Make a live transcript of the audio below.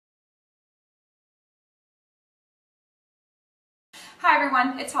Hi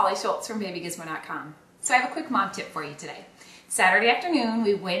everyone, it's Holly Schultz from babygizmo.com. So I have a quick mom tip for you today. Saturday afternoon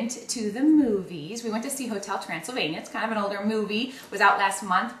we went to the movies. We went to see Hotel Transylvania. It's kind of an older movie. It was out last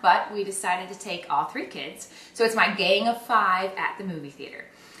month, but we decided to take all 3 kids. So it's my gang of 5 at the movie theater.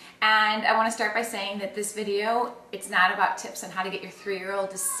 And I want to start by saying that this video, it's not about tips on how to get your 3-year-old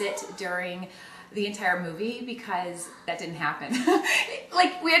to sit during the entire movie, because that didn't happen.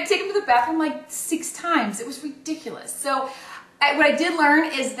 Like, we had to take him to the bathroom like 6 times. It was ridiculous. So what I did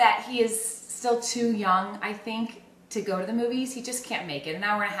learn is that he is still too young, I think, to go to the movies. He just can't make it. An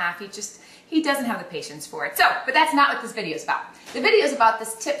hour and a half, he doesn't have the patience for it. So, but that's not what this video is about. The video is about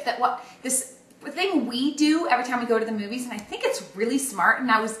this tip that this thing we do every time we go to the movies, and I think it's really smart.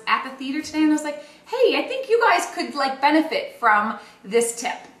 And I was at the theater today and I was like, hey, I think you guys could like benefit from this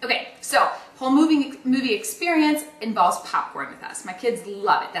tip. Okay, so whole movie experience involves popcorn with us. My kids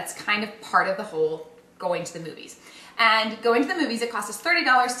love it. That's kind of part of the whole going to the movies. And going to the movies, it cost us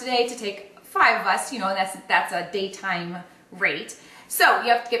 $30 today to take 5 of us, you know, and that's a daytime rate. So you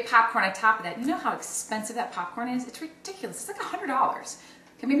have to get popcorn on top of that. You know how expensive that popcorn is? It's ridiculous. It's like $100.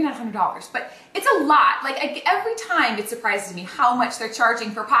 Okay, maybe not $100, but it's a lot. Like every time it surprises me how much they're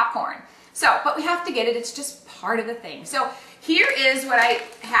charging for popcorn. So, but we have to get it. It's just part of the thing. So here is what I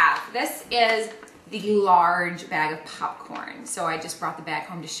have. This is the large bag of popcorn. So I just brought the bag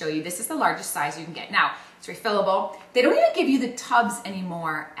home to show you. This is the largest size you can get. Now, it's refillable. They don't even give you the tubs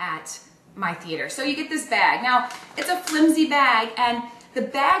anymore at my theater. So you get this bag. Now, it's a flimsy bag, and the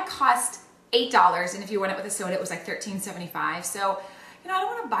bag cost $8, and if you went it with a soda, it was like $13.75. So, you know, I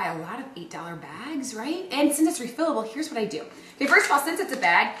don't want to buy a lot of $8 bags, right? And since it's refillable, here's what I do. Okay, first of all, since it's a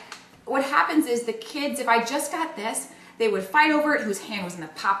bag, what happens is the kids, if I just got this, they would fight over it, whose hand was in the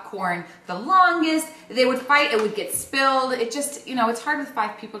popcorn the longest. They would fight, it would get spilled. It just, you know, it's hard with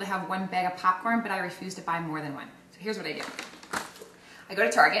 5 people to have 1 bag of popcorn, but I refuse to buy more than 1. So here's what I do. I go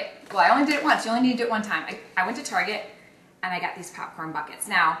to Target. Well, I only did it once. You only need to do it 1 time. I went to Target and I got these popcorn buckets.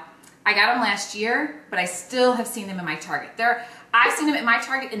 Now, I got them last year, but I still have seen them in my Target. I've seen them at my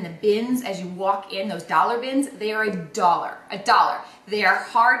Target in the bins as you walk in, those dollar bins. They are $1. They are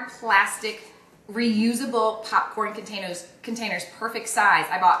hard plastic, reusable popcorn containers, perfect size.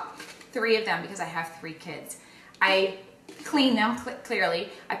 I bought 3 of them because I have 3 kids. I clean them clearly.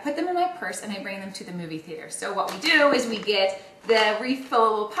 I put them in my purse and I bring them to the movie theater. So what we do is we get the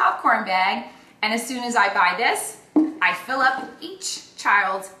refillable popcorn bag, and as soon as I buy this, I fill up each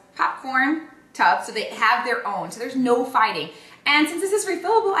child's popcorn tub so they have their own. So there's no fighting. And since this is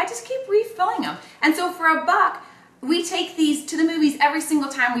refillable, I just keep refilling them. And so for $1, we take these to the movies every single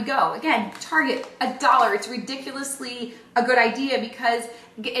time we go. Again, Target, $1. It's ridiculously a good idea because,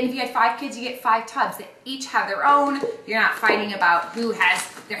 and if you had 5 kids, you get 5 tubs. They each have their own. You're not fighting about who has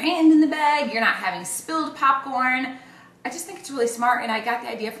their hand in the bag. You're not having spilled popcorn. I just think it's really smart, and I got the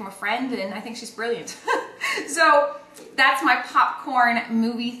idea from a friend, and I think she's brilliant. So that's my popcorn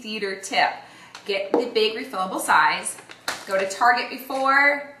movie theater tip. Get the big refillable size. Go to Target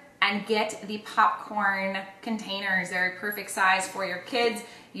before and get the popcorn containers. They're a perfect size for your kids.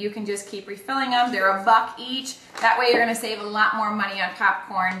 You can just keep refilling them. They're $1 each. That way you're gonna save a lot more money on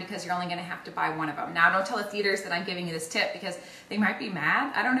popcorn because you're only gonna have to buy 1 of them. Now, don't tell the theaters that I'm giving you this tip because they might be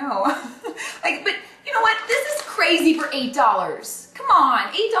mad. I don't know. But you know what? This is crazy for $8. Come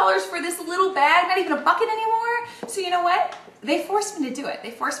on, $8 for this little bag, not even a bucket anymore. So you know what? They forced me to do it.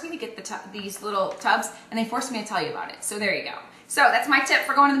 They forced me to get these little tubs, and they forced me to tell you about it. So there you go. So that's my tip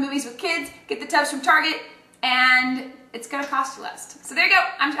for going to the movies with kids. Get the tubs from Target, and it's gonna cost you less. So there you go.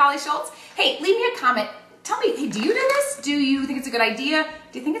 I'm Holly Schultz. Hey, leave me a comment. Tell me, hey, do you do this? Do you think it's a good idea?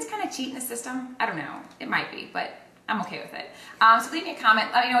 Do you think it's kind of cheating the system? I don't know. It might be, but I'm okay with it. So leave me a comment.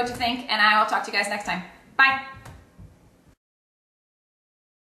 Let me know what you think, and I will talk to you guys next time. Bye.